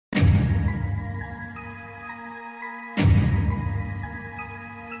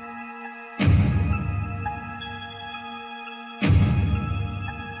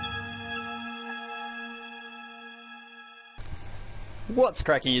What's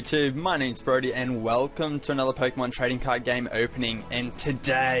cracking YouTube? My name's Brodie and welcome to another Pokemon trading card game opening, and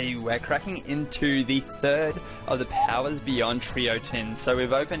today we're cracking into the third of the Powers Beyond Trio Tins. So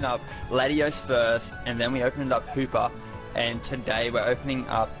we've opened up Latios first and then we opened up Hoopa, and today we're opening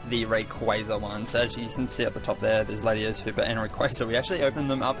up the Rayquaza one. So as you can see at the top there, there's Latios, Hoopa and Rayquaza. We actually opened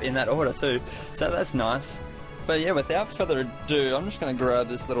them up in that order too, so that's nice. But yeah, without further ado, I'm just going to grab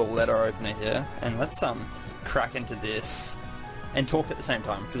this little letter opener here and let's crack into this and talk at the same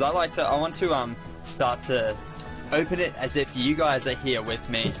time, because I want to start to open it as if you guys are here with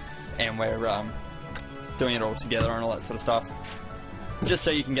me and we're doing it all together and all that sort of stuff, just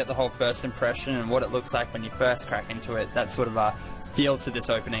so you can get the whole first impression and what it looks like when you first crack into it, that sort of feel to this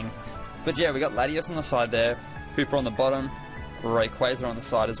opening. But yeah, we got Latios on the side there, Hoopa on the bottom, Rayquaza on the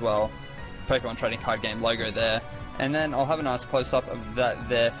side as well, Pokemon trading card game logo there, and then I'll have a nice close-up of that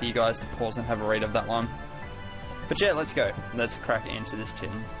there for you guys to pause and have a read of that one. But yeah, let's go. Let's crack into this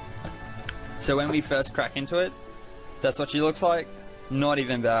tin. So when we first crack into it, that's what she looks like. Not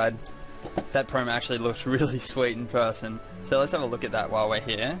even bad. That promo actually looks really sweet in person. So let's have a look at that while we're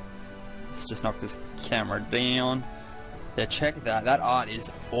here. Let's just knock this camera down. Yeah, check that. That art is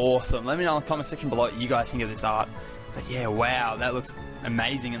awesome. Let me know in the comment section below what you guys think of this art. But yeah, wow, that looks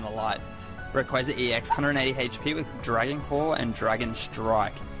amazing in the light. Rayquaza EX, 180 HP with Dragon Claw and Dragon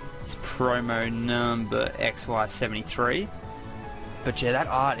Strike. It's promo number XY73. But yeah, that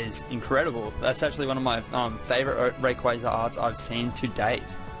art is incredible. That's actually one of my favorite Rayquaza arts I've seen to date.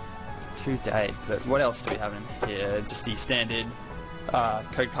 But what else do we have in here? Just the standard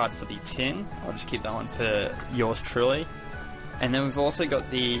code card for the tin. I'll just keep that one for yours truly. And then we've also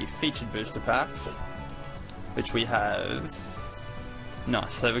got the featured booster packs, which we have.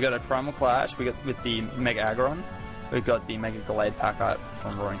 Nice. So we've got a Primal Clash. We got with the Mega Aggron. We've got the Mega Glade pack art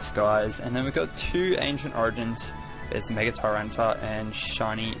from Roaring Skies, and then we've got two Ancient Origins. It's Mega Tyranitar and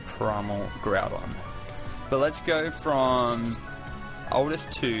Shiny Primal Groudon. But let's go from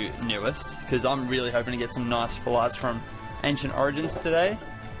oldest to newest, because I'm really hoping to get some nice full arts from Ancient Origins today.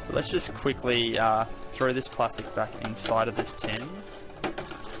 But let's just quickly throw this plastic back inside of this tin,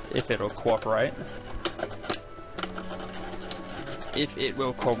 if it'll cooperate. If it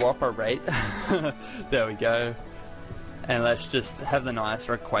will cooperate. There we go. And let's just have the nice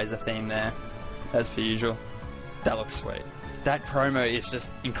Rayquaza theme there, as per usual. That looks sweet. That promo is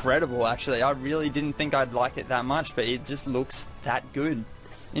just incredible, actually. I really didn't think I'd like it that much, but it just looks that good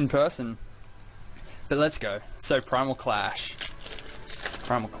in person. But let's go. So Primal Clash.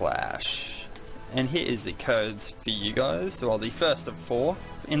 Primal Clash. And here is the codes for you guys. Well, the first of 4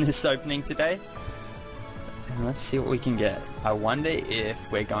 in this opening today. And let's see what we can get. I wonder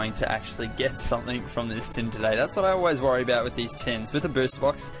if we're going to actually get something from this tin today. That's what I always worry about with these tins. With a booster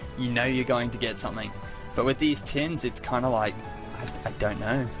box, you know you're going to get something. But with these tins, it's kind of like, I don't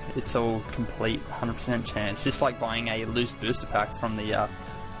know. It's all complete 100% chance. Just like buying a loose booster pack from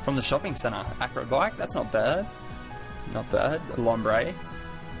the shopping center. Acro Bike, that's not bad. Not bad. Lombre.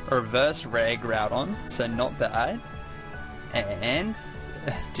 A reverse rare Groudon, so not bad. And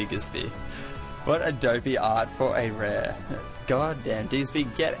Diggersby. What a dopey art for a rare. God damn,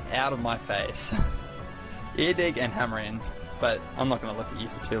 Diggersby, get out of my face. Ear dig and hammer in, but I'm not going to look at you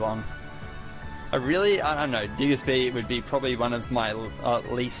for too long. I don't know, Diggersby would be probably one of my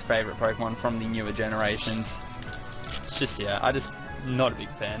least favourite Pokemon from the newer generations. It's just, yeah, not a big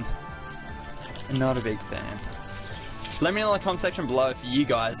fan. Not a big fan. Let me know in the comment section below if you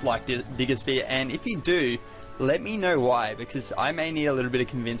guys like Diggersby, and if you do, let me know why, because I may need a little bit of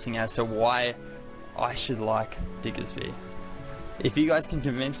convincing as to why I should like Diggersby. If you guys can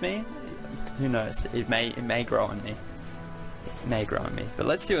convince me, who knows, it may grow on me. It may grow on me. But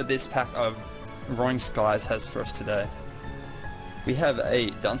let's see what this pack of Roaring Skies has for us today. We have a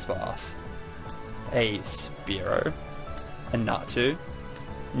Dunsparce, a Spearow, a Natu,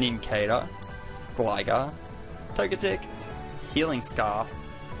 Nincada, Gligar, Togetic, Healing Scarf,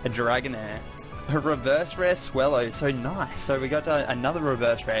 a Dragonair, a reverse rare Swellow, so nice. So we got another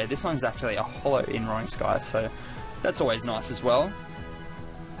reverse rare. This one's actually a holo in Roaring Sky, so that's always nice as well.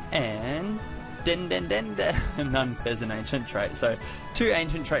 And Nunfez, an ancient trait. So 2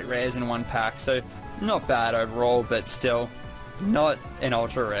 ancient trait rares in one pack, so not bad overall, but still not an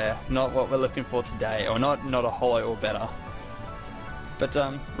ultra rare. Not what we're looking for today, or not a holo or better. But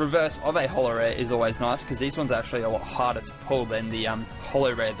reverse of a holo rare is always nice, because these ones are actually a lot harder to pull than the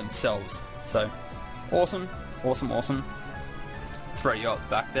holo rare themselves. So, awesome, awesome, awesome. Throw you up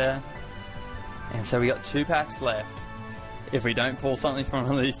back there. And so we got 2 packs left. If we don't pull something from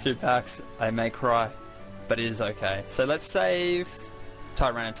one of these 2 packs, I may cry. But it is okay. So let's save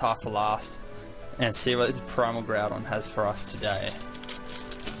Tyranitar for last. and see what this Primal Groudon has for us today.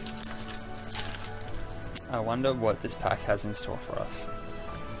 I wonder what this pack has in store for us.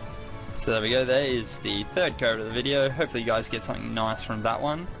 So there we go, there is the third code of the video. Hopefully you guys get something nice from that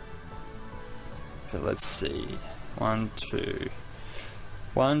one. But let's see. 1, 2.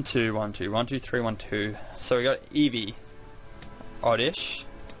 1, 2, 1, 2, 1, 2, 3, 1, 2. So we got Eevee, Oddish,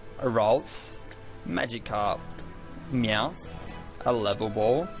 a Ralts, Magikarp, Meowth, a Level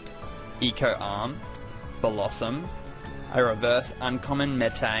Ball, Eco Arm, Blossom, a reverse uncommon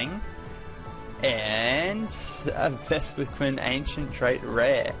Metang, and a Vespiquen Ancient Trait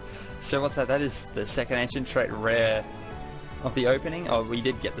Rare. So what's that? That is the second Ancient Trait Rare of the opening. Oh, we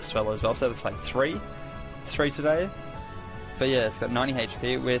did get the Swellow as well, so it's like 3 today. But yeah, it's got 90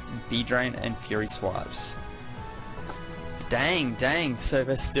 HP with B-Drain and Fury Swipes. Dang, dang. So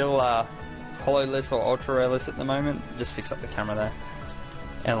we're still hollow-less or ultra-rare-less at the moment. Just fix up the camera there.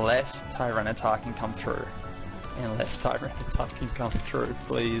 Unless Tyranitar can come through. Unless Tyranitar can come through,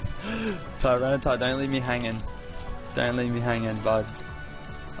 please. Tyranitar, don't leave me hanging. Don't leave me hanging, bud.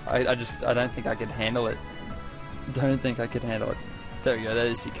 I don't think I could handle it. Don't think I could handle it. There we go, that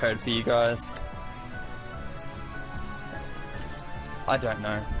is the code for you guys. I don't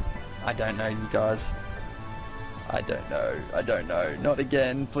know. I don't know, you guys. I don't know. I don't know. Not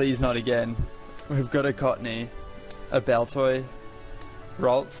again. Please, not again. We've got a Cottony, a Baltoy,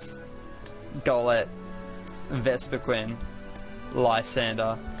 Ralts, Golett, Vespiquen,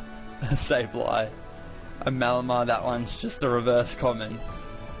 Lysander, a Sableye, a Malamar. That one's just a reverse common.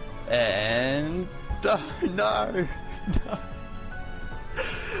 And... oh, no! No!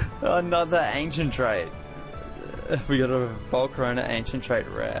 Another Ancient Trait. We got a Volcarona Ancient Trait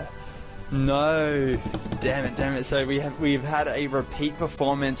Rare. No! Damn it, damn it. So we've had a repeat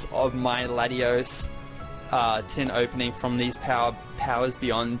performance of my Latios tin opening from these Powers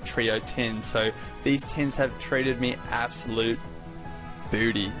Beyond Trio tins. So these tins have treated me absolute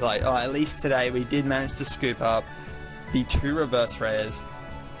booty. Like, oh, at least today we did manage to scoop up the 2 reverse rares,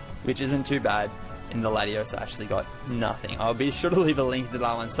 which isn't too bad. In the Latios, I actually got nothing. I'll be sure to leave a link to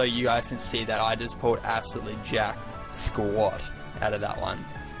that one so you guys can see that I just pulled absolutely jack squat out of that one.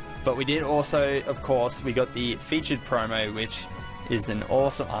 But we did also, of course, we got the featured promo, which is an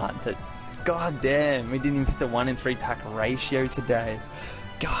awesome art. But god damn, we didn't even hit the 1 in 3 pack ratio today.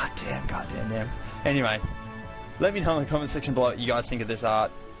 God damn, damn. Anyway, let me know in the comment section below what you guys think of this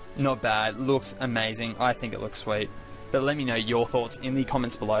art. Not bad, looks amazing. I think it looks sweet. But let me know your thoughts in the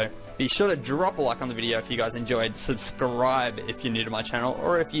comments below. Be sure to drop a like on the video if you guys enjoyed, subscribe if you're new to my channel,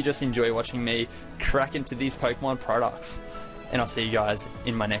 or if you just enjoy watching me crack into these Pokemon products. And I'll see you guys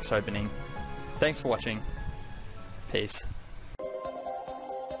in my next opening. Thanks for watching. Peace.